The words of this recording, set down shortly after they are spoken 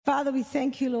Father, we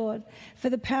thank you, Lord, for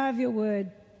the power of your word.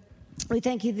 We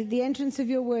thank you that the entrance of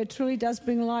your word truly does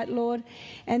bring light, Lord,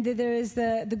 and that there is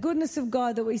the goodness of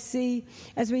God that we see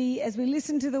as we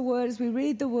listen to the word, as we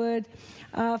read the word.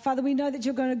 Father, we know that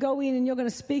you're going to go in and you're going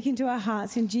to speak into our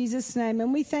hearts in Jesus' name.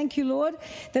 And we thank you, Lord,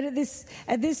 that at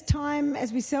this time,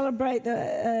 as we celebrate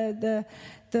the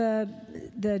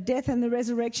death and the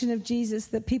resurrection of Jesus,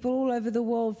 that people all over the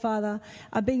world, Father,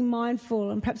 are being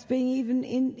mindful and perhaps being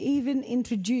even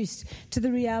introduced to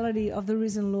the reality of the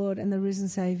risen Lord and the risen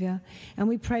Savior. And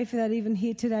we pray for that even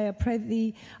here today. I pray that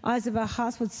the eyes of our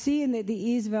hearts would see and that the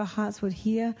ears of our hearts would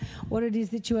hear what it is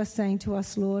that you are saying to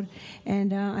us, Lord.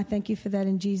 And I thank you for that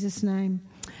in Jesus' name.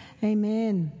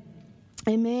 Amen.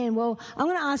 Amen. Well, I'm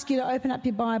going to ask you to open up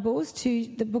your Bibles to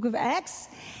the book of Acts,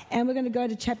 and we're going to go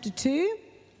to chapter 2.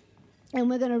 And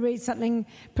we're going to read something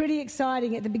pretty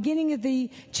exciting. At the beginning of the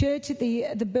church, at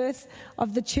the birth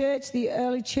of the church, the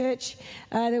early church,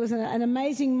 there was an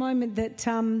amazing moment that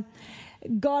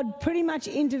God pretty much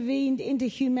intervened into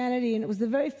humanity. And it was the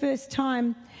very first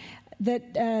time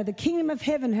that the kingdom of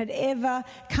heaven had ever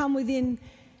come within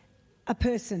a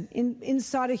person,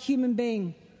 inside a human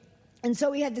being. And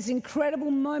so we had this incredible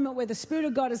moment where the Spirit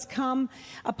of God has come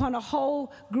upon a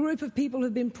whole group of people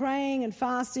who've been praying and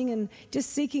fasting and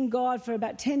just seeking God for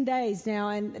about 10 days now.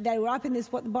 And they were up in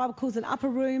this, what the Bible calls an upper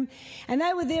room. And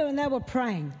they were there and they were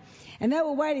praying. And they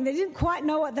were waiting. They didn't quite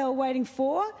know what they were waiting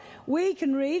for. We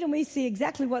can read and we see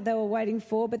exactly what they were waiting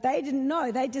for, but they didn't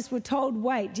know. They just were told,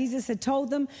 wait. Jesus had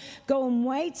told them, go and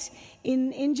wait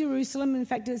in Jerusalem. In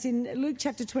fact, it's in Luke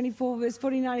chapter 24, verse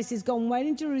 49. He says, go and wait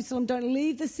in Jerusalem. Don't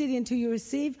leave the city until you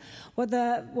receive what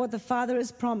the Father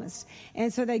has promised.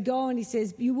 And so they go and he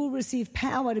says, you will receive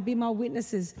power to be my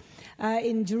witnesses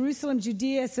in Jerusalem,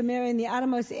 Judea, Samaria, and the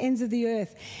uttermost ends of the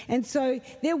earth. And so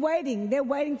they're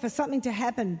waiting for something to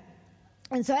happen.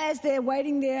 And so as they're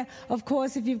waiting there, of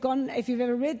course, if you've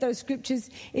ever read those scriptures,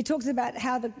 it talks about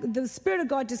how the Spirit of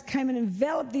God just came and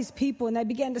enveloped these people and they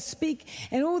began to speak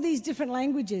in all these different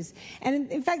languages. And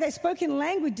in fact, they spoke in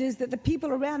languages that the people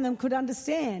around them could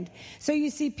understand. So you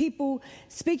see people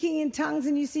speaking in tongues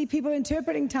and you see people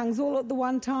interpreting tongues all at the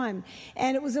one time.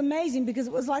 And it was amazing because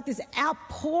it was like this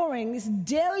outpouring, this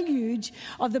deluge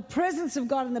of the presence of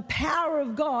God and the power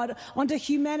of God onto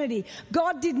humanity.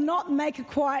 God did not make a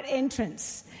quiet entrance.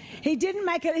 He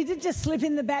didn't just slip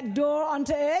in the back door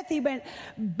onto earth. He went,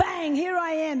 bang, here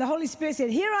I am. The Holy Spirit said,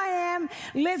 here I am.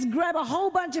 Let's grab a whole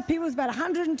bunch of people. It was about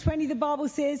 120, the Bible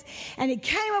says. And he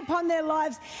came upon their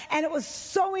lives, and it was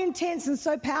so intense and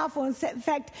so powerful. In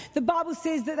fact, the Bible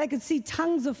says that they could see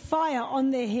tongues of fire on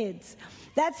their heads.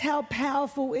 That's how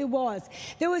powerful it was.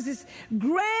 There was this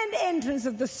grand entrance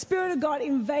of the Spirit of God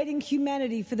invading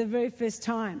humanity for the very first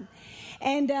time.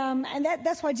 And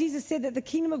that's why Jesus said that the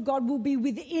kingdom of God will be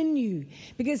within you,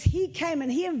 because he came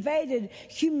and he invaded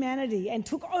humanity and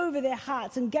took over their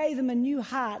hearts and gave them a new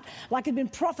heart, like had been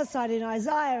prophesied in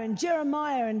Isaiah and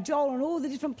Jeremiah and Joel and all the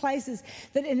different places,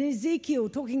 that in Ezekiel,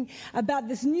 talking about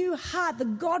this new heart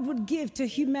that God would give to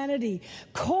humanity,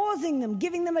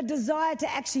 giving them a desire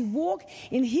to actually walk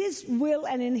in his will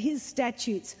and in his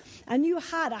statutes. A new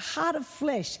heart, a heart of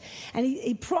flesh. And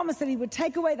he promised that he would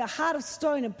take away the heart of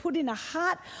stone and put in a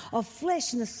heart of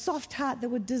flesh and a soft heart that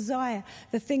would desire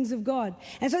the things of God.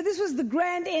 And so this was the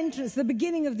grand entrance, the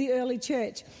beginning of the early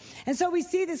church. And so we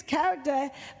see this character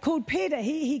called Peter.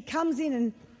 He comes in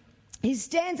and he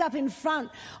stands up in front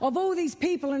of all these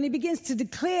people and he begins to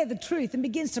declare the truth and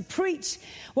begins to preach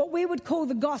what we would call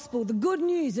the gospel, the good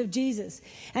news of Jesus.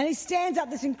 And he stands up,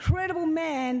 this incredible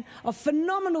man of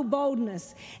phenomenal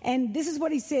boldness. And this is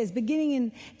what he says, beginning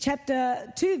in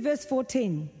chapter 2, verse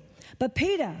 14. But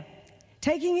Peter,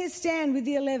 taking his stand with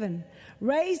the 11,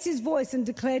 raised his voice and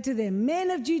declared to them, men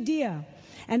of Judea,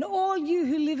 and all you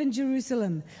who live in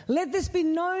Jerusalem, let this be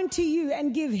known to you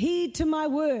and give heed to my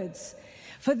words.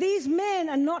 For these men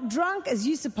are not drunk as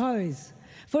you suppose,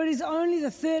 for it is only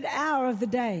the third hour of the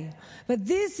day. But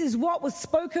this is what was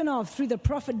spoken of through the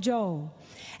prophet Joel.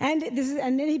 And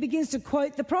then he begins to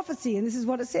quote the prophecy, and this is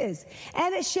what it says.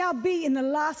 And it shall be in the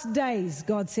last days,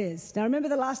 God says. Now remember,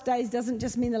 the last days doesn't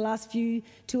just mean the last 2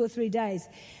 or 3 days.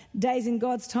 Days in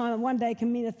God's time, and one day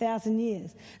can mean 1,000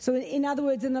 years. So in other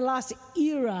words, in the last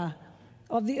era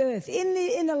of the earth.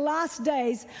 In the last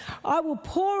days, I will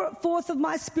pour forth of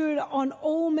my Spirit on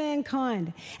all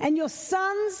mankind, and your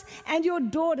sons and your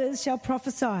daughters shall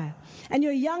prophesy, and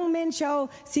your young men shall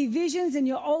see visions, and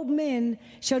your old men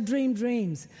shall dream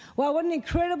dreams. Wow, what an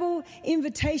incredible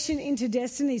invitation into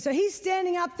destiny. So he's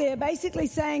standing up there basically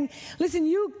saying, listen,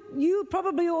 you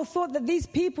probably all thought that these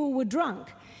people were drunk,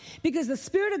 because the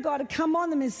Spirit of God had come on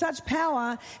them in such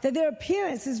power that their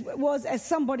appearance was as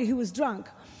somebody who was drunk.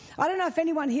 I don't know if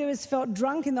anyone here has felt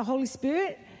drunk in the Holy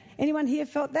Spirit. Anyone here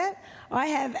felt that? I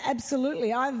have,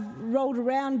 absolutely. I've rolled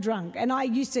around drunk, and I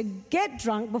used to get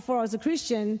drunk before I was a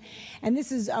Christian, and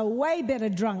this is a way better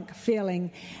drunk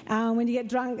feeling. When you get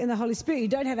drunk in the Holy Spirit, you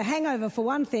don't have a hangover for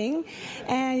one thing,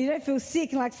 and you don't feel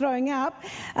sick and like throwing up.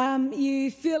 You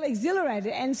feel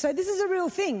exhilarated, and so this is a real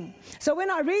thing. So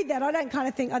when I read that, I don't kind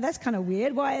of think, oh, that's kind of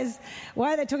weird. Why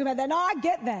are they talking about that? No, I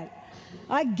get that.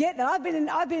 I've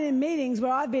been in meetings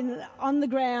where I've been on the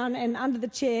ground and under the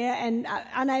chair and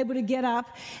unable to get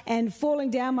up and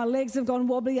falling down. My legs have gone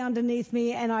wobbly underneath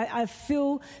me, and I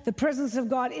feel the presence of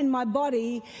God in my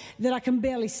body that I can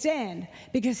barely stand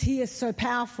because He is so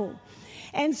powerful.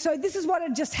 And so this is what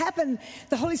had just happened.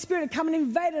 The Holy Spirit had come and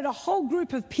invaded a whole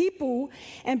group of people,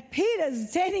 and Peter's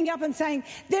standing up and saying,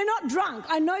 "They're not drunk.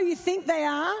 I know you think they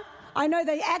are. I know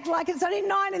they act like it's only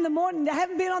 9 a.m. They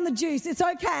haven't been on the juice. It's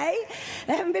okay.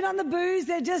 They haven't been on the booze.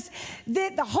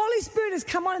 The Holy Spirit has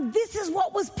come on. This is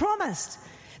what was promised.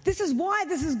 This is why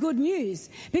this is good news.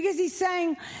 Because He's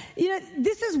saying,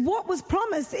 this is what was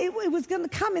promised. It was going to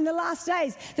come in the last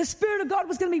days. The Spirit of God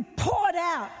was going to be poured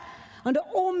out onto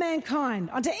all mankind,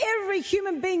 onto every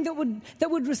human being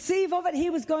that would receive of it. He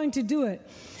was going to do it.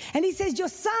 And He says, your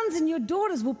sons and your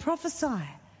daughters will prophesy.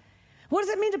 What does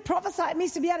it mean to prophesy? It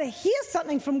means to be able to hear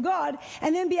something from God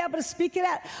and then be able to speak it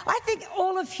out. I think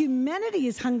all of humanity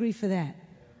is hungry for that.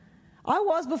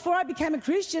 Before I became a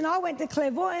Christian, I went to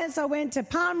clairvoyance, I went to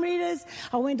palm readers,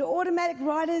 I went to automatic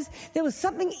writers. There was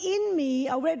something in me.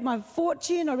 I read my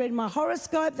fortune, I read my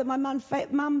horoscope that my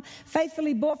mum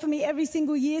faithfully bought for me every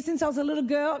single year since I was a little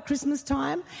girl at Christmas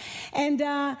time. And,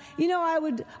 I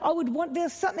would want,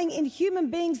 there's something in human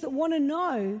beings that want to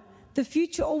know the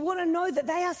future or want to know that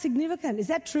they are significant. Is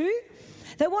that true?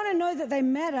 They want to know that they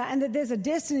matter and that there's a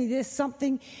destiny, there's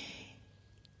something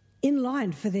in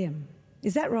line for them.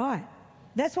 Is that right?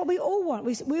 That's what we all want.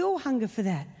 We all hunger for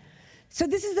that. So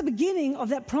this is the beginning of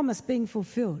that promise being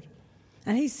fulfilled.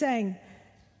 And He's saying,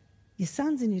 your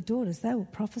sons and your daughters, they will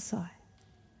prophesy.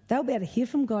 They'll be able to hear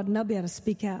from God and they'll be able to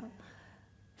speak out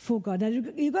for God. Now,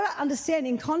 you've got to understand,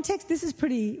 in context, this is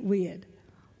pretty weird.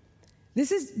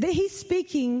 He's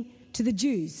speaking to the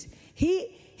Jews. He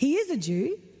is a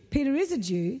Jew. Peter is a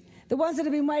Jew. The ones that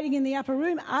have been waiting in the upper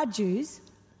room are Jews.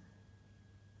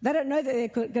 They don't know that they're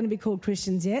going to be called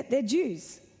Christians yet. They're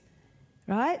Jews,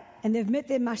 right? And they've met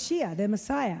their Mashiach, their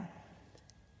Messiah.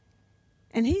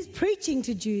 And He's preaching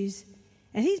to Jews,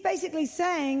 and He's basically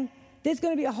saying there's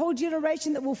going to be a whole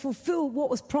generation that will fulfill what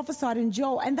was prophesied in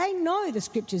Joel. And they know the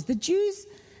scriptures. The Jews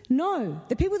know.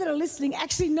 The people that are listening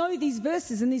actually know these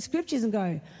verses and these scriptures and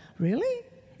go, really?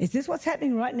 Is this what's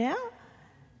happening right now?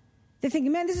 They're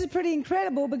thinking, man, this is pretty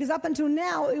incredible, because up until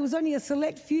now, it was only a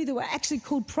select few that were actually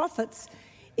called prophets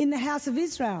in the house of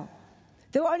Israel.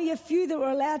 There were only a few that were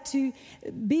allowed to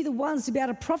be the ones to be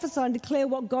able to prophesy and declare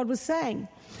what God was saying.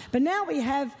 But now we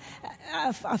have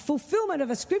a fulfillment of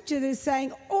a scripture that is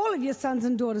saying all of your sons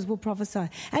and daughters will prophesy.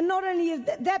 And not only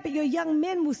that, but your young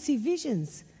men will see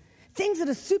visions. Things that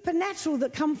are supernatural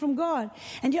that come from God.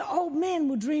 And your old men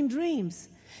will dream dreams.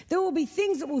 There will be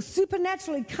things that will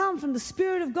supernaturally come from the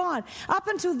Spirit of God. Up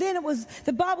until then,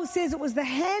 the Bible says it was the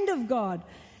hand of God,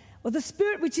 or the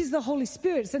Spirit, which is the Holy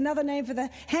Spirit. It's another name for the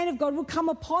hand of God, would come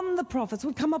upon the prophets,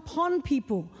 would come upon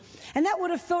people. And that would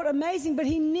have felt amazing, but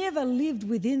He never lived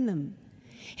within them.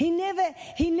 He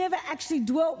never actually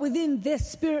dwelt within their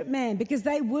spirit man, because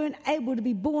they weren't able to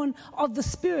be born of the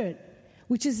Spirit,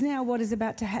 which is now what is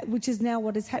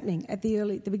happening at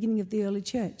the beginning of the early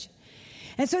church.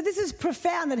 And so this is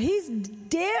profound, that He's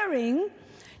daring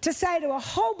to say to a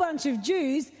whole bunch of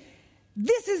Jews,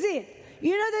 this is it.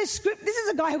 You know those scripts? This is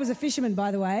a guy who was a fisherman, by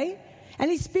the way.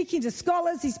 And he's speaking to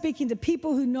scholars. He's speaking to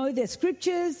people who know their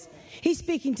scriptures. He's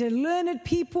speaking to learned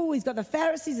people. He's got the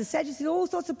Pharisees, the Sadducees, all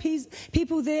sorts of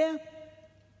people there.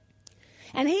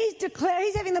 And he's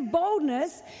having the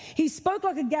boldness. He spoke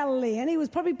like a Galilean. He was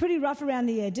probably pretty rough around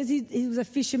the edges. He was a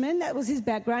fisherman. That was his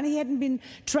background. He hadn't been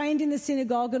trained in the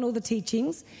synagogue and all the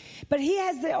teachings. But he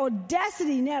has the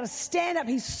audacity now to stand up.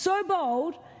 He's so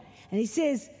bold. And he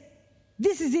says,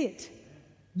 this is it.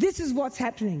 This is what's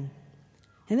happening.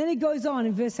 And then he goes on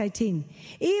in verse 18.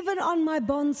 Even on my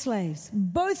bond slaves,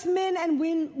 both men and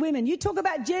women. You talk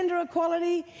about gender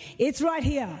equality, it's right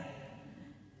here.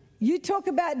 You talk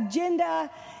about gender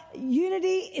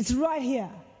unity, it's right here.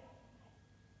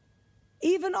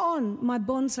 Even on my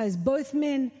bond slaves, both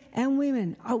men and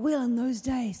women, I will in those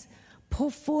days pour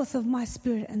forth of my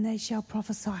Spirit, and they shall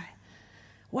prophesy.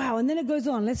 Wow, and then it goes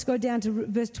on. Let's go down to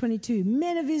verse 22.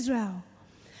 Men of Israel,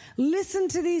 Listen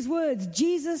to these words,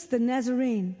 Jesus the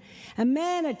Nazarene, a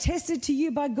man attested to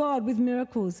you by God with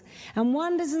miracles and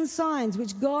wonders and signs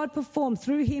which God performed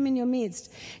through him in your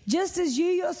midst, just as you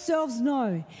yourselves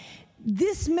know.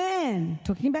 This man,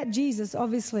 talking about Jesus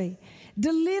obviously,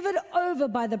 delivered over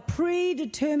by the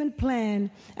predetermined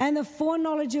plan and the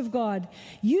foreknowledge of God,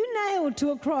 you nailed to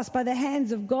a cross by the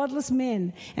hands of godless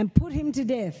men and put him to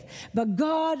death. But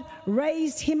God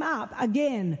raised him up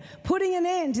again, putting an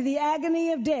end to the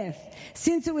agony of death,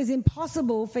 since it was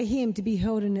impossible for him to be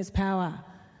held in its power.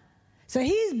 So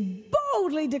he's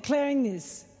boldly declaring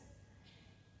this.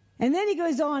 And then he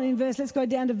goes on let's go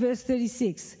down to verse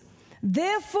 36.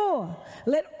 Therefore,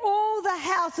 let all the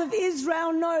house of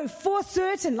Israel know for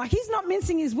certain, like he's not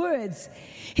mincing his words.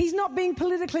 He's not being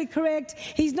politically correct.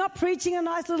 He's not preaching a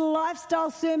nice little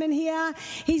lifestyle sermon here.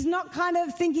 He's not kind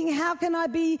of thinking, how can I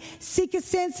be seeker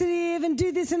sensitive and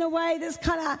do this in a way that's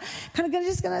kind of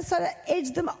just going to sort of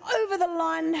edge them over the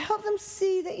line and help them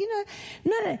see that,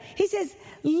 no. He says,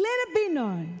 let it be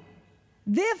known.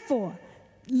 Therefore,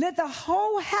 let the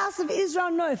whole house of Israel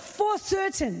know for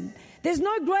certain. There's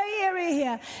no grey area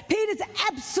here. Peter's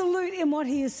absolute in what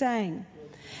he is saying.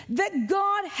 That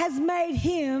God has made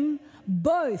him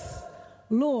both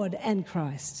Lord and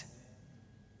Christ.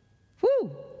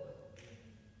 Woo!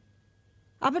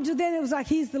 Up until then, it was like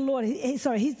he's the Lord. He's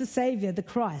the Savior, the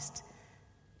Christ,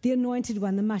 the Anointed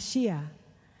One, the Mashiach.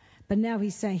 But now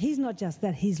he's saying he's not just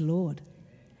that, he's Lord.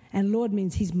 And Lord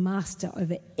means he's master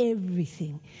over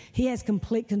everything. He has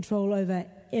complete control over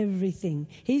everything.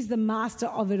 He's the master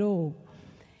of it all.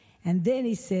 And then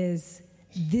he says,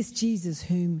 this Jesus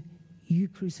whom you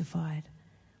crucified.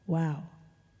 Wow.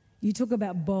 You talk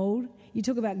about bold. You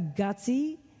talk about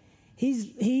gutsy.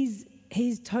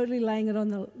 He's totally laying it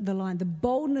on the line. The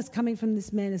boldness coming from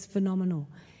this man is phenomenal.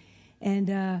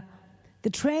 And the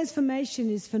transformation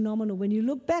is phenomenal. When you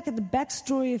look back at the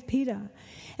backstory of Peter,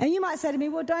 and you might say to me,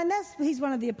 well, Diane, he's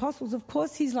one of the apostles. Of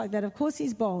course he's like that. Of course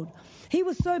he's bold. He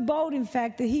was so bold, in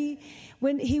fact, that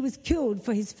when he was killed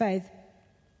for his faith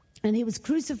and he was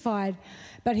crucified,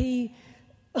 but he,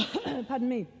 pardon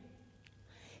me,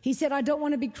 he said, I don't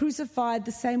want to be crucified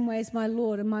the same way as my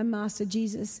Lord and my Master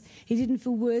Jesus. He didn't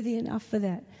feel worthy enough for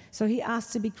that. So he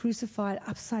asked to be crucified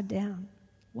upside down.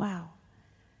 Wow.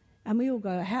 And we all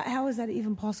go, how is that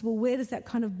even possible? Where does that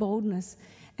kind of boldness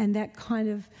and that kind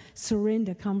of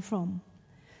surrender come from?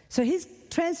 So his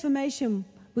transformation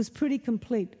was pretty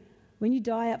complete. When you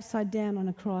die upside down on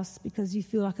a cross because you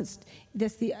feel like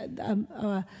that's the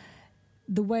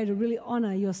way to really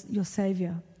honor your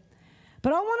Savior.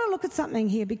 But I want to look at something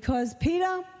here because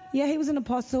Peter, yeah, he was an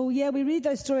apostle. Yeah, we read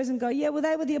those stories and go, yeah, well,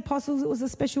 they were the apostles. It was a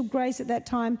special grace at that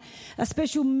time, a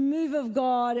special move of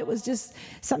God. It was just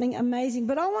something amazing.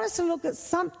 But I want us to look at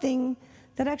something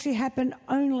that actually happened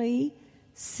only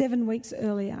 7 weeks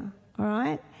earlier, all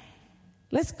right?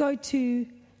 Let's go to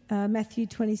Matthew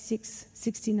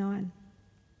 26:69.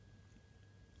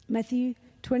 Matthew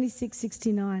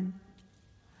 26:69.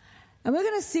 And we're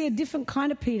going to see a different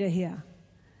kind of Peter here.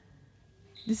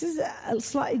 This is a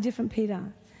slightly different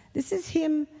Peter. This is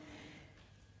him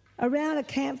around a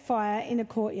campfire in a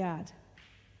courtyard.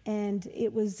 And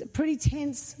it was a pretty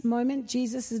tense moment.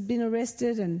 Jesus has been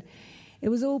arrested and it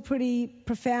was all pretty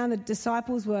profound. The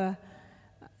disciples were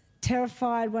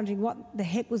terrified, wondering what the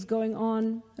heck was going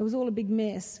on. It was all a big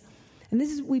mess.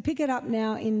 And we pick it up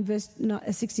now in verse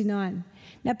 69.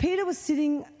 Now Peter was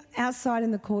sitting outside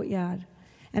in the courtyard,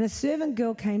 and a servant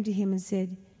girl came to him and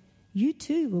said, you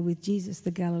too were with Jesus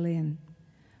the Galilean.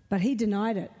 But he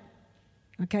denied it.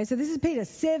 Okay, so this is Peter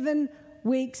 7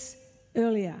 weeks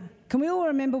earlier. Can we all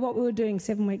remember what we were doing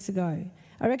 7 weeks ago?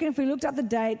 I reckon if we looked up the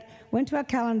date, went to our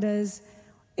calendars,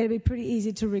 it'd be pretty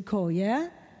easy to recall, yeah?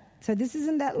 So this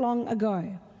isn't that long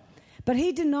ago. But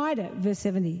he denied it, verse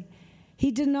 70.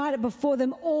 He denied it before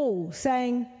them all,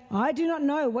 saying, I do not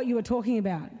know what you are talking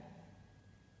about.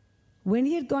 When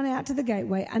he had gone out to the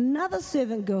gateway, another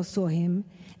servant girl saw him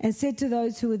and said to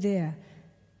those who were there,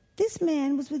 this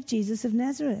man was with Jesus of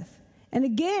Nazareth. And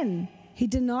again, he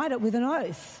denied it with an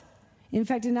oath. In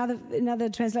fact, in other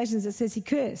translations, it says he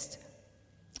cursed.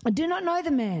 I do not know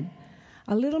the man.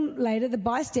 A little later, the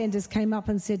bystanders came up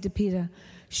and said to Peter,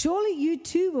 surely you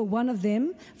too were one of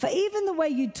them, for even the way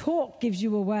you talk gives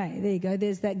you away. There you go,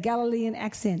 there's that Galilean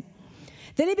accent.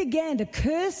 Then he began to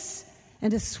curse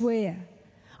and to swear.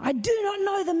 I do not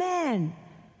know the man.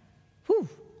 Whew.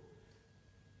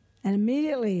 And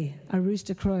immediately a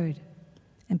rooster crowed.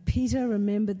 And Peter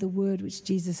remembered the word which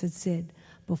Jesus had said,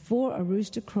 before a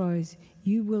rooster crows,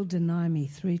 you will deny me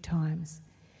 3 times.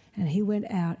 And he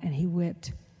went out and he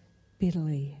wept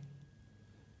bitterly.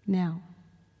 Now,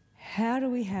 how do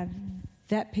we have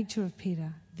that picture of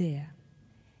Peter there.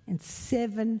 And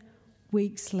 7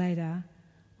 weeks later,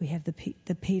 we have the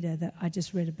Peter that I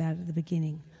just read about at the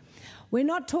beginning. We're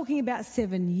not talking about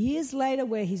 7 years later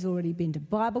where he's already been to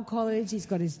Bible college, he's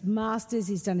got his master's,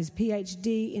 he's done his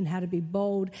PhD in how to be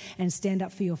bold and stand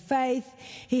up for your faith.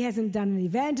 He hasn't done an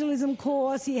evangelism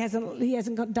course, he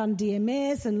hasn't done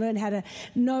DMS and learned how to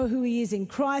know who he is in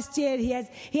Christ yet.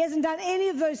 He hasn't done any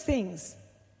of those things.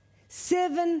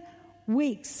 7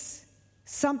 weeks,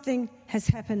 something has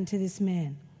happened to this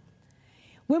man.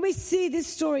 When we see this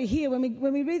story here, when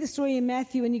we read the story in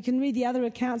Matthew, and you can read the other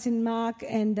accounts in Mark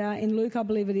and in Luke, I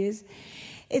believe it is,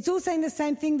 it's all saying the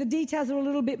same thing. The details are a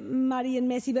little bit muddy and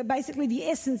messy, but basically the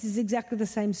essence is exactly the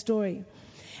same story.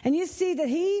 And you see that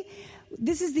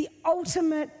this is the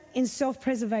ultimate in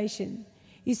self-preservation.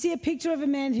 You see a picture of a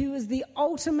man who was the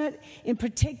ultimate in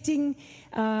protecting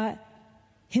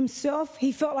himself.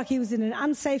 He felt like he was in an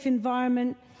unsafe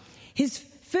environment. His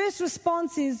first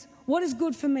response is, what is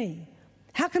good for me?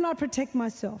 How can I protect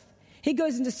myself? He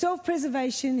goes into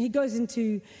self-preservation. He goes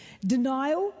into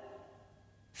denial.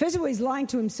 First of all, he's lying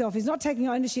to himself. He's not taking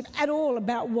ownership at all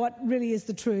about what really is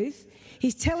the truth.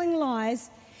 He's telling lies,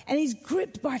 and he's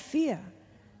gripped by fear.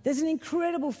 There's an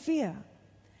incredible fear.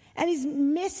 And he's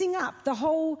messing up the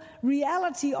whole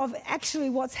reality of actually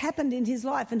what's happened in his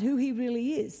life and who he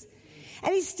really is.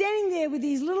 And he's standing there with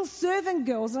these little servant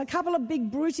girls and a couple of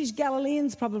big brutish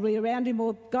Galileans probably around him,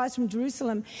 or guys from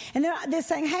Jerusalem. And they're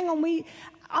saying, hang on,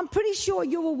 I'm pretty sure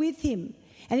you were with him.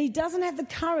 And he doesn't have the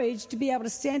courage to be able to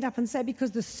stand up and say,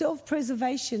 because the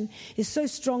self-preservation is so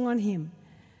strong on him.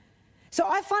 So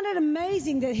I find it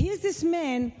amazing that here's this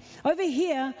man over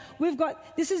here.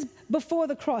 This is before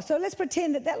the cross. So let's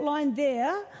pretend that line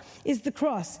there is the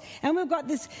cross. And we've got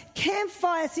this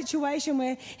campfire situation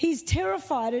where he's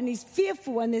terrified and he's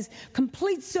fearful, and there's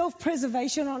complete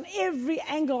self-preservation on every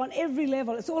angle, on every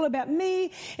level. It's all about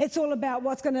me. It's all about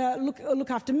what's going to look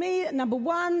after me. Number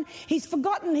one, he's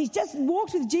forgotten. He's just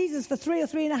walked with Jesus for 3 or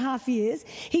 3.5 years.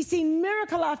 He's seen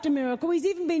miracle after miracle. He's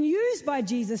even been used by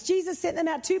Jesus. Jesus sent them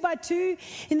out 2 by 2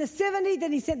 in the 70.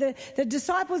 Then he sent the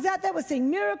disciples out. They were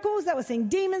seeing miracles. They were seeing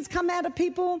demons come out of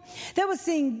people. They were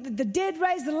seeing the dead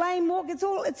raise, the lame walk. It's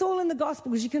all in the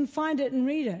gospel, because you can find it and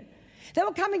read it. They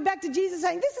were coming back to Jesus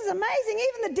saying, this is amazing.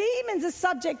 Even the demons are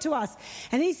subject to us.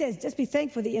 And he says, just be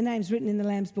thankful that your name's written in the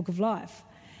Lamb's Book of Life.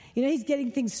 You know, he's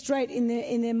getting things straight in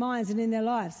their minds and in their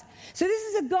lives. So this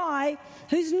is a guy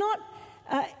who's not,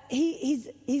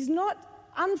 he's not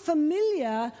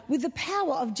unfamiliar with the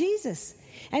power of Jesus.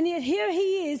 And yet here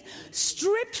he is,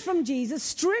 stripped from Jesus,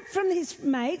 stripped from his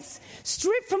mates,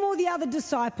 stripped from all the other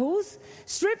disciples,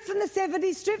 stripped from the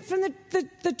 70, stripped from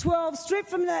the 12, stripped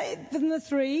from the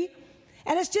 3.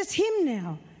 And it's just him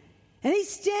now. And he's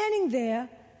standing there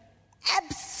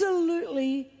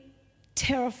absolutely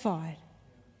terrified,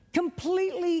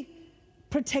 completely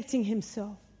protecting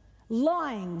himself,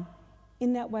 lying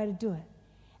in that way to do it.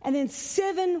 And then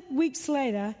 7 weeks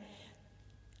later,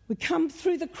 we come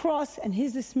through the cross, and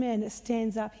here's this man that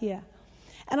stands up here.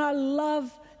 And I love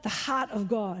the heart of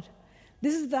God.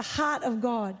 This is the heart of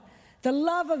God, the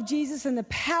love of Jesus and the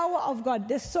power of God.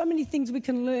 There's so many things we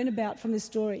can learn about from this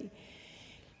story.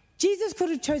 Jesus could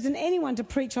have chosen anyone to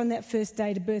preach on that first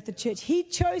day to birth the church. He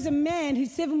chose a man who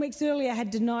 7 weeks earlier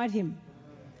had denied him.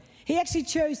 He actually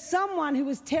chose someone who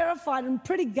was terrified and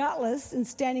pretty gutless and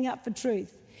standing up for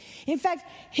truth. In fact,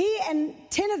 he and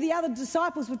 10 of the other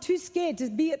disciples were too scared to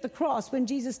be at the cross when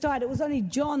Jesus died. It was only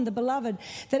John the Beloved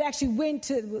that actually went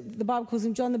to, the Bible calls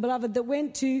him John the Beloved, that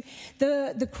went to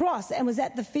the cross and was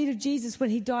at the feet of Jesus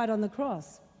when he died on the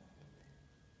cross.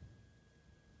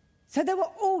 So they were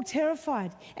all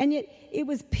terrified. And yet it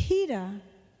was Peter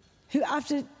who,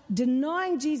 after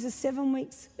denying Jesus 7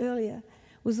 weeks earlier,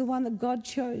 was the one that God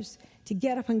chose to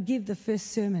get up and give the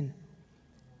first sermon.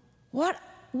 What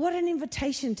an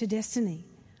invitation to destiny.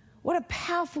 What a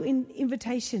powerful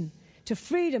invitation to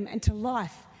freedom and to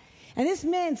life. And this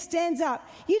man stands up.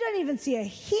 You don't even see a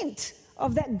hint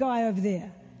of that guy over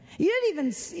there. You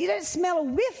don't smell a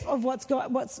whiff of what's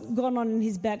gone on in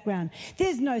his background.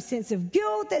 There's no sense of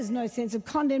guilt. There's no sense of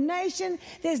condemnation.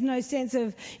 There's no sense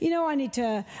of,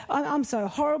 I'm so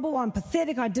horrible. I'm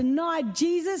pathetic. I denied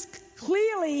Jesus.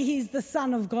 Clearly he's the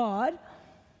Son of God.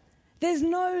 There's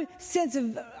no sense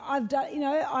of,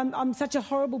 I'm such a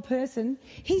horrible person.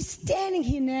 He's standing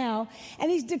here now and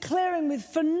he's declaring with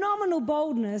phenomenal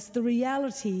boldness the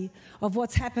reality of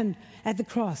what's happened at the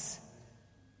cross.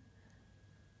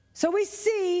 So we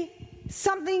see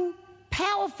something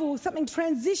powerful, something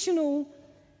transitional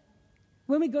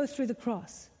when we go through the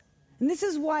cross. And this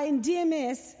is why in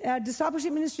DMS, our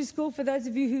Discipleship Ministry School, for those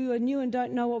of you who are new and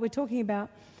don't know what we're talking about,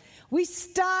 We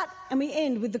start and we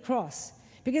end with the cross,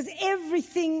 because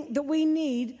everything that we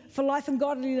need for life and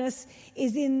godliness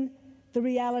is in the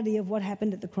reality of what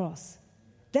happened at the cross.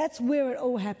 That's where it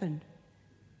all happened.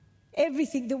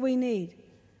 Everything that we need.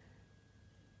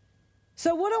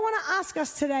 So what I want to ask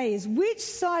us today is, which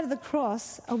side of the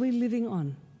cross are we living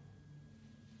on?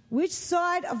 Which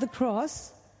side of the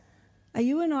cross are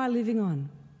you and I living on?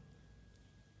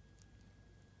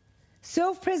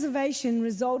 Self-preservation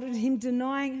resulted in him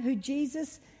denying who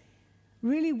Jesus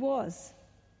really was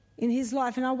in his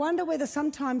life. And I wonder whether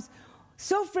sometimes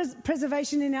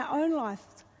self-preservation in our own life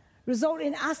result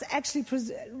in us actually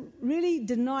really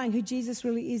denying who Jesus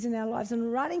really is in our lives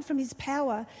and running from his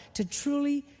power to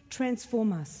truly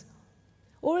transform us.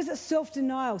 Or is it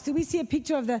self-denial? So we see a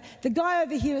picture of the guy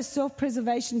over here is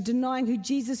self-preservation, denying who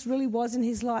Jesus really was in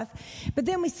his life. But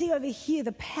then we see over here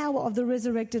the power of the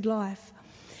resurrected life.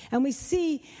 And we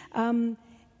see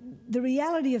the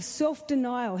reality of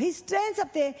self-denial. He stands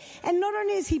up there, and not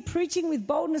only is he preaching with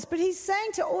boldness, but he's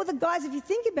saying to all the guys, if you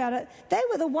think about it, they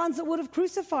were the ones that would have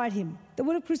crucified him, that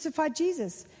would have crucified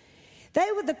Jesus. They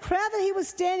were the crowd that he was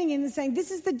standing in and saying,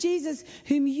 this is the Jesus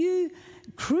whom you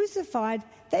crucified.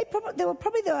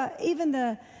 Even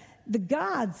the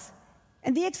guards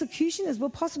and the executioners were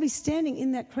possibly standing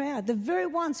in that crowd. The very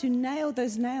ones who nailed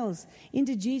those nails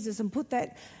into Jesus and put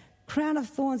that crown of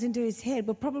thorns into his head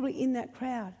were probably in that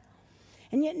crowd.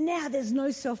 And yet now there's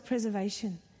no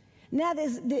self-preservation. Now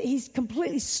he's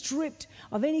completely stripped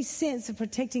of any sense of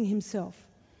protecting himself.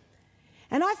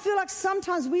 And I feel like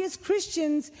sometimes we as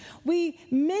Christians, we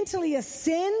mentally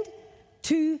ascend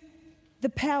to the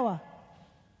power.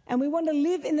 And we want to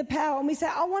live in the power. And we say,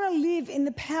 I want to live in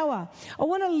the power. I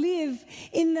want to live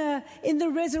in the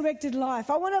resurrected life.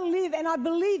 I want to live, and I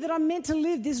believe that I'm meant to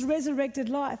live this resurrected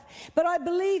life. But I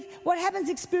believe what happens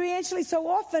experientially so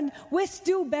often, we're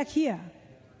still back here.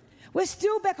 We're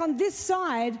still back on this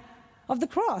side of the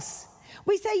cross.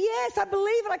 We say, yes, I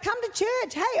believe it. I come to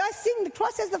church. Hey, I sing. The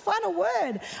cross has the final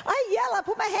word. I yell. I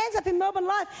put my hands up in Melbourne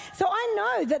Live. So I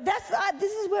know that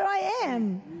this is where I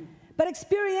am. But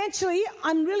experientially,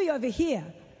 I'm really over here.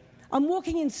 I'm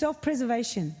walking in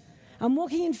self-preservation. I'm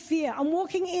walking in fear. I'm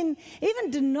walking in even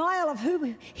denial of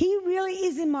who he really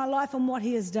is in my life and what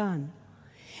he has done.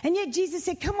 And yet Jesus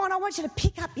said, come on, I want you to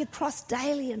pick up your cross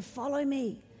daily and follow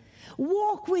me.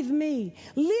 Walk with me.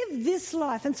 Live this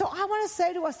life. And so I want to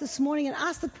say to us this morning and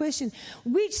ask the question,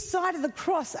 which side of the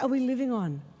cross are we living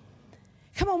on?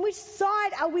 Come on, which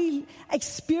side are we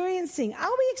experiencing? Are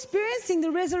we experiencing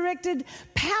the resurrected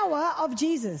power of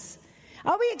Jesus?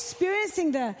 Are we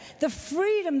experiencing the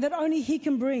freedom that only he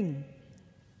can bring?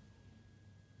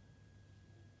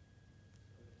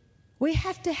 We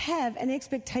have to have an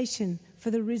expectation for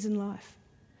the risen life.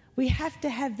 We have to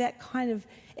have that kind of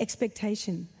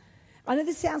expectation. I know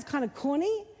this sounds kind of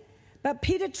corny, but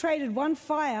Peter traded one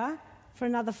fire for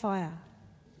another fire.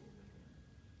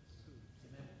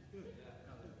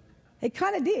 It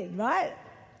kind of did, right?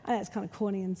 I know it's kind of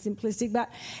corny and simplistic, but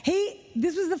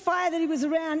this was the fire that he was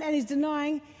around and he's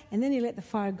denying, and then he let the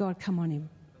fire of God come on him.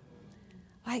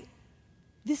 Like,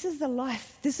 this is the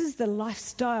life, this is the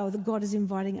lifestyle that God is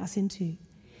inviting us into.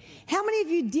 How many of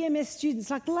you DMS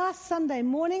students, like last Sunday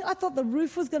morning, I thought the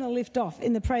roof was going to lift off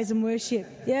in the praise and worship,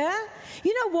 yeah?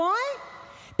 You know why?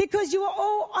 Because you were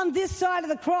all on this side of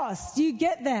the cross. Do you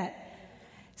get that?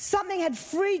 Something had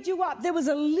freed you up. There was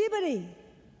a liberty.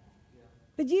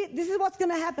 But this is what's going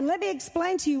to happen. Let me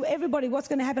explain to you, everybody, what's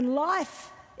going to happen.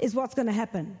 Life is what's going to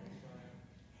happen.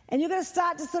 And you're going to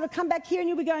start to sort of come back here and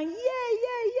you'll be going, yay,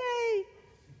 yay, yay,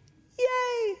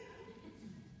 yay,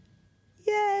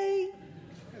 yay.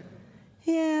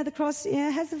 Yeah, the cross,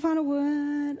 has the final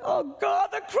word. Oh, God,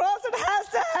 the cross, it has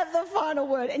to have the final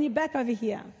word. And you're back over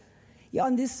here. You're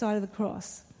on this side of the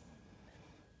cross.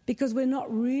 Because we're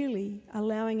not really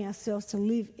allowing ourselves to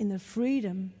live in the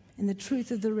freedom and the truth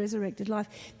of the resurrected life.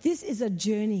 This is a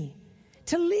journey.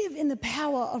 To live in the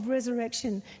power of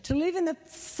resurrection. To live in the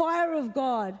fire of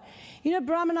God. You know,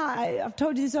 Bram and I've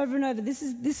told you this over and over.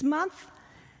 This month,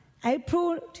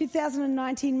 April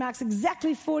 2019 marks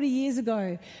exactly 40 years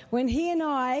ago when he and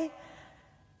I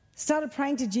started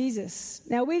praying to Jesus.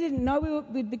 Now, we didn't know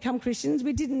we'd become Christians.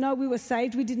 We didn't know we were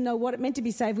saved. We didn't know what it meant to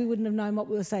be saved. We wouldn't have known what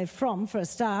we were saved from for a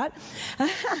start.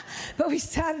 But we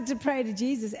started to pray to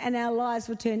Jesus and our lives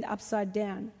were turned upside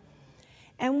down.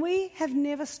 And we have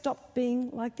never stopped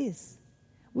being like this.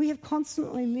 We have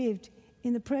constantly lived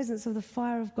in the presence of the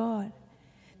fire of God.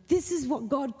 This is what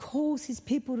God calls his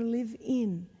people to live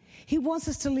in. He wants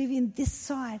us to live in this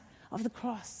side of the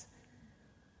cross.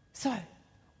 So,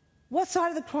 what side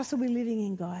of the cross are we living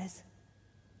in, guys?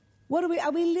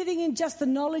 Are we living in just the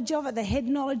knowledge of it, the head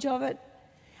knowledge of it?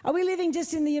 Are we living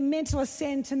just in the mental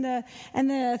assent and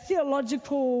the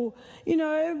theological,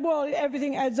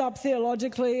 everything adds up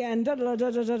theologically and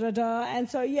da-da-da-da-da-da-da, and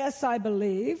so, yes, I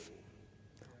believe?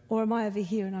 Or am I over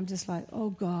here and I'm just like,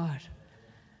 oh, God,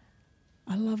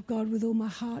 I love God with all my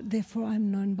heart, therefore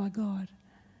I'm known by God.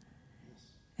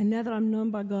 And now that I'm known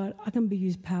by God, I can be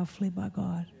used powerfully by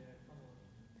God.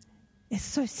 It's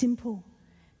so simple,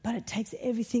 but it takes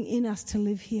everything in us to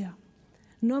live here.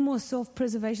 No more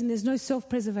self-preservation. There's no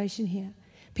self-preservation here.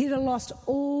 Peter lost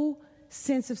all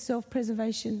sense of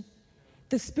self-preservation.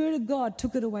 The Spirit of God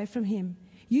took it away from him.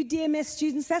 You DMS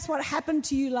students, that's what happened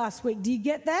to you last week. Do you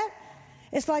get that?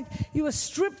 It's like you were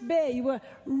stripped bare. You were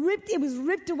ripped. It was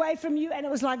ripped away from you, and it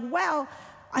was like, wow,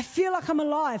 I feel like I'm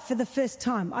alive for the first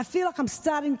time. I feel like I'm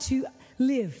starting to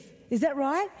live. Is that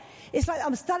right? It's like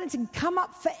I'm starting to come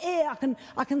up for air.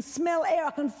 I can smell air.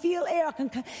 I can feel air. I can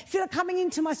feel it coming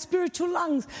into my spiritual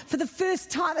lungs. For the first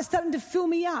time, it's starting to fill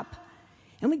me up.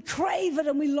 And we crave it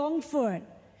and we long for it.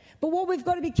 But what we've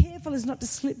got to be careful is not to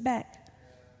slip back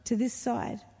to this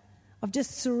side of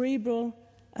just cerebral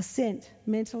assent,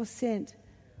 mental assent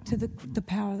to the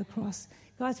power of the cross.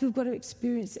 Guys, we've got to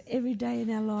experience it every day in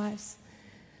our lives.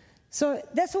 So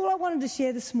that's all I wanted to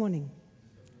share this morning.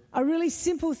 A really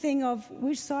simple thing of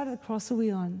which side of the cross are we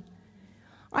on?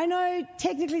 I know,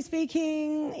 technically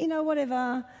speaking,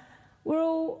 whatever,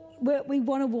 we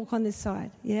want to walk on this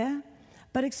side, yeah?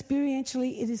 But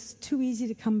experientially, it is too easy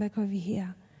to come back over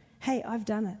here. Hey, I've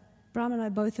done it. Brahm and I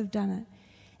both have done it.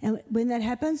 And when that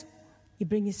happens, you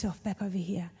bring yourself back over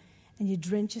here and you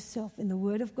drench yourself in the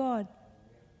Word of God.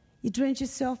 You drench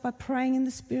yourself by praying in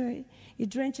the Spirit. You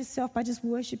drench yourself by just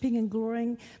worshiping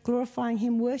and glorifying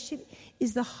Him. Worship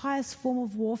is the highest form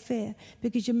of warfare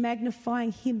because you're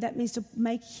magnifying Him. That means to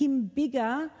make Him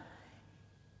bigger.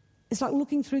 It's like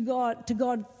looking to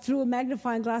God through a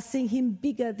magnifying glass, seeing Him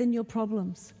bigger than your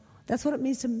problems. That's what it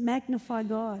means to magnify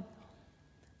God.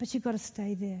 But you've got to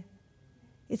stay there.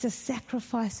 It's a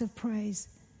sacrifice of praise.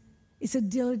 It's a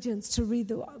diligence to read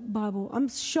the Bible. I'm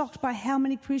shocked by how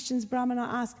many Christians, Brahm and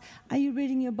I ask, are you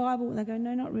reading your Bible? And they go,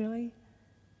 no, not really.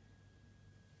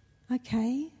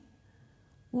 Okay.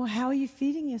 Well, how are you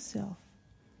feeding yourself?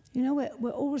 We're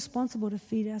all responsible to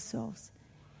feed ourselves.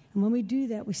 And when we do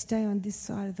that, we stay on this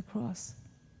side of the cross.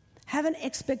 Have an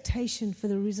expectation for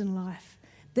the risen life.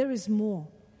 There is more.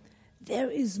 There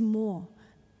is more.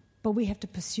 But we have to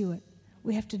pursue it.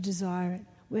 We have to desire it.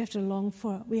 We have to long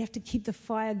for it. We have to keep the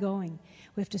fire going.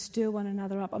 We have to stir one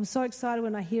another up. I'm so excited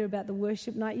when I hear about the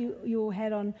worship night you all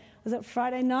had on, was it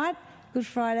Friday night? Good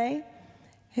Friday.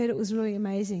 Heard it was really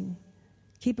amazing.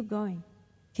 Keep it going.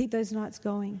 Keep those nights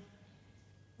going.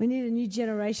 We need a new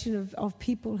generation of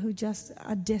people who just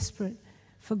are desperate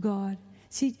for God.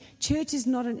 See, church is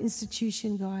not an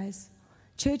institution, guys.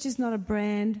 Church is not a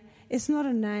brand. It's not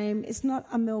a name. It's not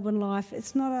a Melbourne life.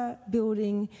 It's not a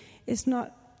building. It's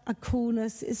not a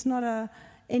coolness. It's not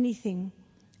anything.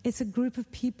 It's a group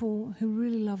of people who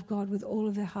really love God with all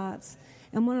of their hearts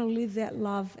and want to live that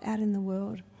love out in the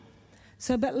world.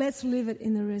 But let's live it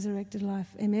in the resurrected life.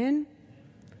 Amen?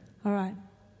 All right.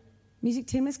 Music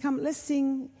team, let's come. Let's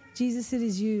sing Jesus, It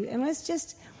Is You. And let's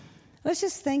just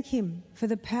thank Him for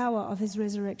the power of His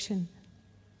resurrection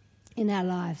in our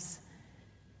lives.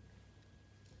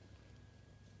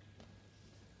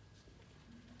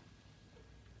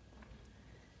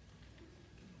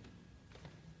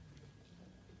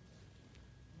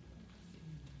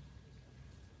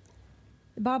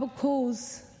 The Bible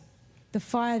calls the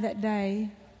fire that day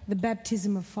the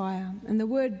baptism of fire. And the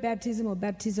word baptism or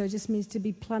baptizo just means to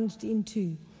be plunged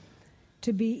into,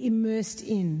 to be immersed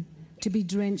in, to be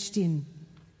drenched in.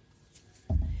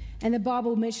 And the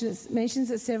Bible mentions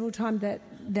it several times,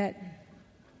 that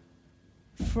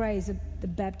phrase of the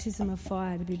baptism of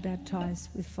fire, to be baptized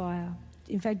with fire.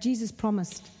 In fact, Jesus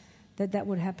promised that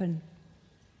would happen.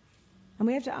 And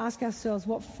we have to ask ourselves,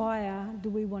 what fire do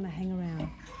we want to hang around?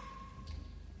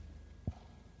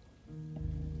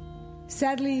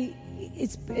 Sadly,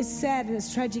 it's sad and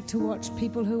it's tragic to watch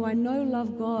people who I know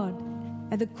love God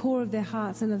at the core of their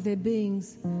hearts and of their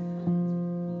beings,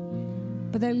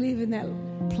 but they live in that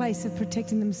place of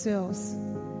protecting themselves.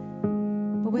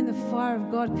 But when the fire of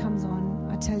God comes on,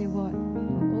 I tell you what,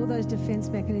 all those defense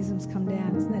mechanisms come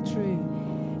down. Isn't that true?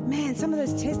 Man, some of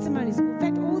those testimonies, in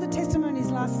fact, all the testimonies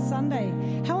last Sunday,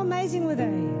 how amazing were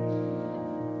they?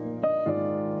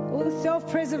 All the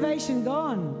self-preservation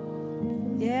gone.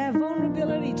 Yeah,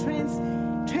 vulnerability,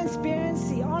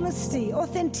 transparency, honesty,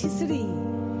 authenticity.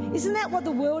 Isn't that what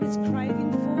the world is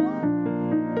craving for?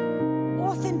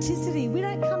 Authenticity. We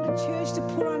don't come to church to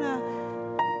put on a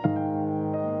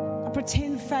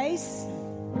place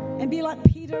and be like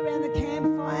Peter around the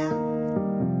campfire,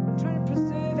 trying to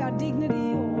preserve our dignity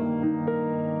or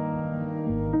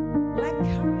lack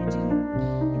courage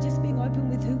in just being open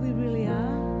with who we really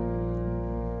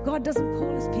are. God doesn't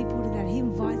call his people to that. He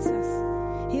invites us.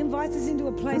 He invites us into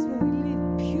a place where we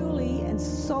live purely and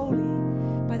solely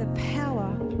by the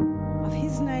power of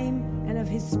his name and of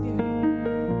his spirit.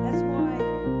 That's why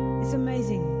it's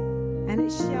amazing. And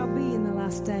it shall be in the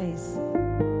last days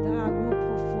that I will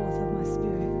pour forth of my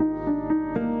spirit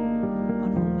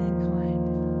on all mankind.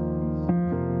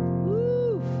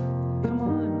 Woo! Come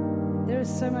on. There is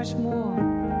so much more.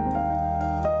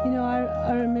 You know,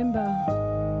 I remember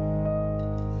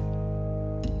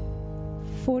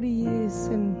 40 years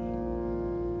and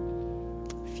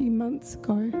a few months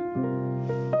ago,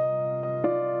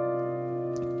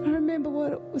 I remember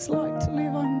what it was like to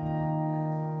live on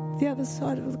the other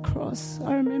side of the cross.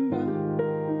 I remember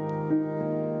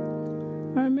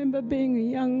being a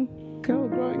young girl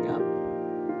growing up,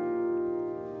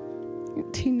 a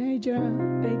teenager,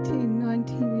 18,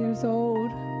 19 years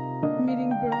old,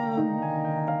 meeting Bram,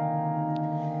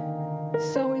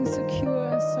 so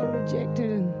insecure, so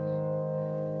rejected, and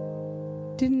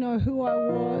didn't know who I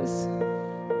was,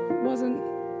 wasn't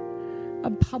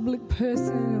a public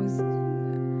person, I was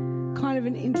kind of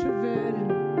an introvert,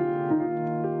 and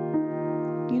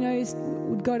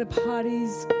would go to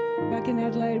parties back in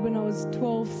Adelaide when I was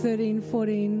 12, 13,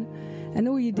 14, and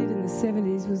all you did in the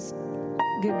 70s was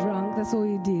get drunk. That's all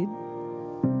you did.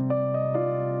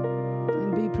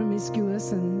 And be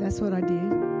promiscuous, and that's what I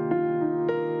did.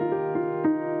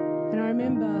 And I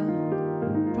remember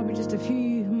probably just a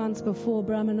few months before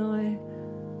Bram and I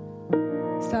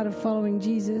started following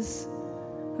Jesus,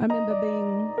 I remember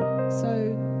being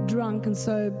so drunk and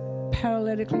so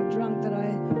paralytically drunk that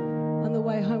on the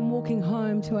way home, walking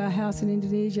home to our house in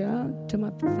Indonesia, to my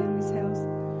family's house,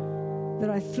 that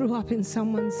I threw up in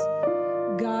someone's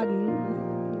garden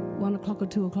 1 o'clock or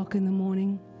 2 o'clock in the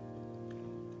morning.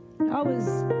 I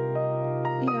was,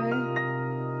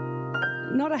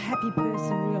 not a happy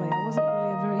person, really. I wasn't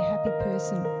really a very happy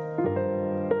person.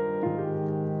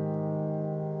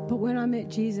 But when I met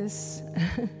Jesus,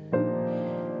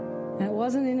 and it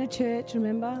wasn't in a church,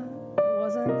 remember? It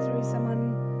wasn't through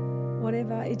someone,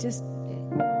 whatever.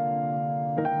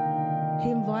 He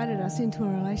invited us into a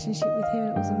relationship with him.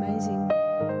 It was amazing.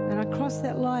 And I crossed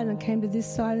that line and came to this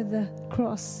side of the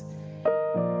cross.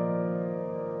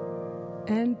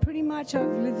 And pretty much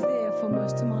I've lived there for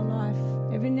most of my life.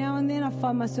 Every now and then I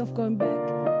find myself going back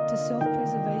to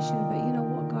self-preservation. But you know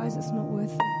what, guys? It's not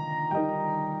worth it.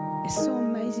 It's so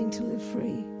amazing to live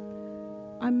free.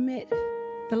 I met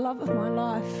the love of my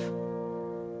life.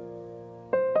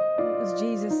 It was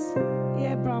Jesus.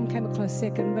 Yeah, Bram came a close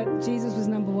second, but Jesus was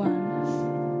number one.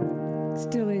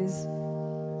 Still is.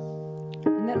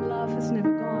 And that love has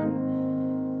never gone.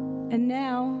 And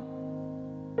now,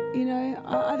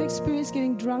 I've experienced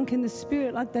getting drunk in the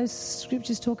spirit, like those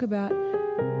scriptures talk about,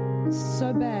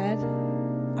 so bad.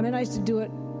 I mean, I used to do it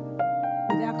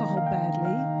with alcohol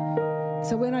badly.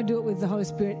 So when I do it with the Holy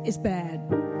Spirit, it's bad.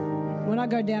 When I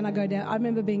go down, I go down. I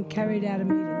remember being carried out of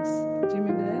meetings. Do you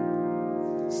remember that?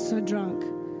 So drunk.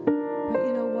 But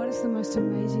you know what? It's the most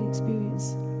amazing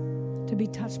experience to be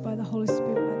touched by the Holy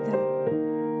Spirit like that.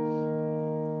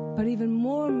 But even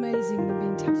more amazing than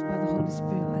being touched by the Holy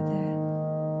Spirit like that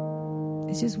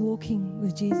is just walking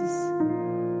with Jesus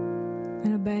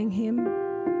and obeying him,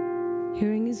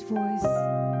 hearing his voice,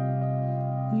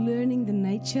 learning the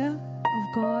nature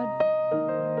of God,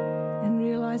 and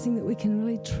realizing that we can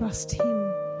really trust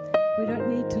him. We don't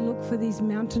need to look for these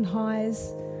mountain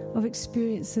highs of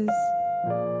experiences.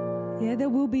 Yeah, there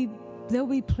will be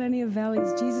plenty of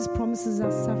valleys. Jesus promises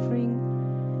us suffering.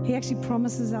 He actually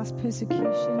promises us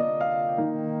persecution.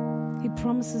 He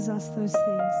promises us those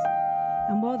things.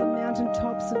 And while the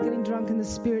mountaintops of getting drunk in the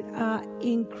Spirit are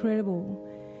incredible,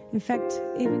 in fact,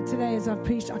 even today as I've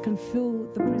preached, I can feel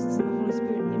the presence of the Holy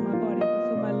Spirit in my body. I can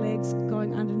feel my legs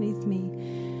going underneath me.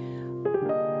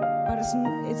 But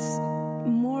it's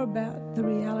more about the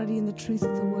reality and the truth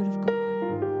of the Word of God.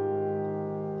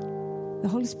 The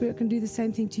Holy Spirit can do the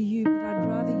same thing to you, but I'd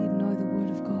rather you know the Word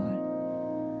of God.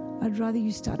 I'd rather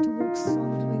you start to walk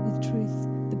solidly with truth,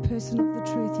 the person of the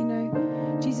truth. You know,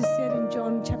 Jesus said in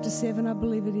John chapter 7, I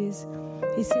believe it is,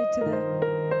 he said to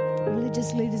the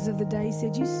religious leaders of the day, he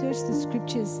said, you search the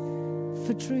scriptures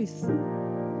for truth,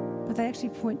 but they actually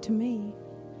point to me.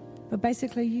 But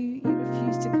basically you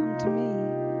refuse to come to me.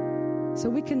 So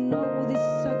we can know all this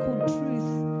so-called truth,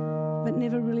 but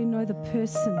never really know the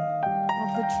person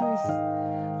of the truth.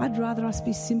 I'd rather us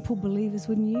be simple believers,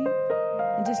 wouldn't you?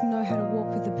 And just know how to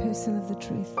walk with the person of the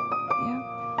truth. Yeah?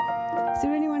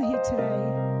 here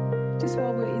today, just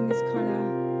while we're in this kind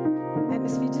of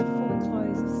atmosphere, just before we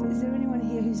close, is there anyone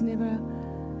here who's never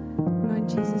known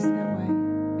Jesus that way?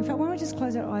 In fact, why don't we just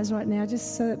close our eyes right now,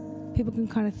 just so that people can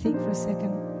kind of think for a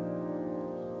second.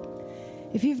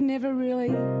 If you've never really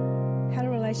had a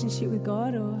relationship with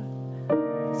God or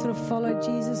sort of followed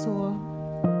Jesus or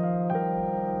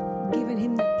given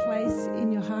him that place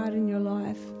in your heart, in your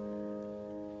life,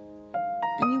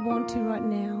 and you want to right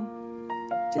now,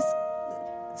 just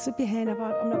slip your hand up.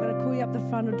 I'm not going to call you up the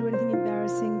front or do anything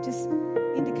embarrassing. Just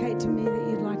indicate to me that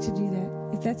you'd like to do that.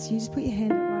 If that's you, just put your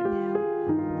hand up right now.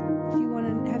 If you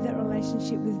want to have that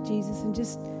relationship with Jesus and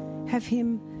just have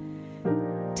him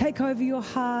take over your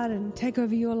heart and take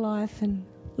over your life and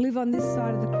live on this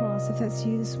side of the cross. If that's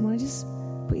you this morning, just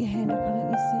put your hand up and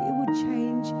let me see. It will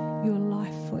change your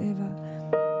life forever.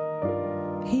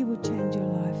 He will change your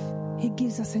life. He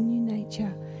gives us a new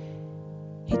nature.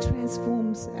 He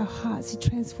transforms our hearts. He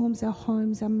transforms our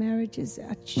homes, our marriages,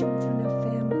 our children, our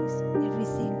families,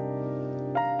 everything.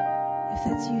 If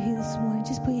that's you here this morning,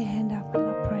 just put your hand up and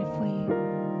I'll pray for you.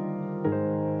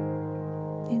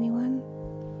 Anyone?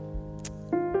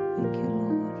 Thank you,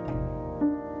 Lord.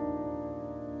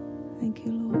 Thank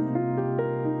you, Lord.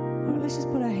 All right, let's just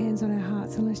put our hands on our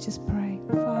hearts and let's just pray.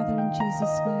 Father, in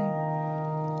Jesus' name.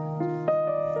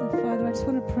 Father, I just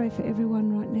want to pray for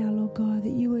everyone right now, Lord God,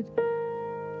 that you would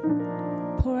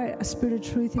pour out a spirit of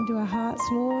truth into our hearts,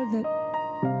 Lord, that,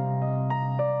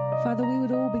 Father, we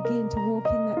would all begin to walk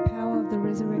in that power of the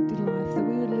resurrected life, that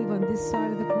we would live on this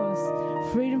side of the cross,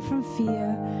 freedom from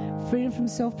fear, freedom from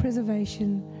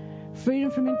self-preservation,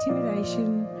 freedom from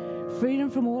intimidation, freedom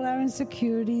from all our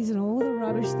insecurities and all the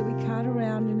rubbish that we cart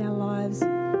around in our lives,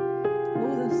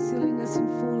 all the silliness and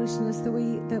foolishness that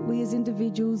we as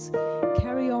individuals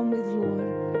carry on with,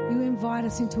 Lord. You invite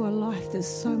us into a life that's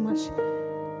so much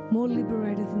more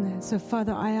liberated than that. So,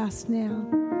 Father, I ask now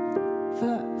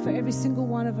for every single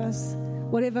one of us,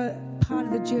 whatever part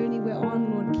of the journey we're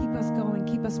on, Lord, keep us going,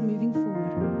 keep us moving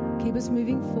forward. Keep us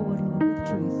moving forward, Lord, with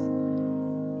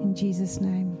truth. In Jesus'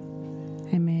 name,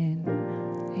 amen.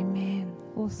 Amen.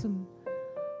 Awesome.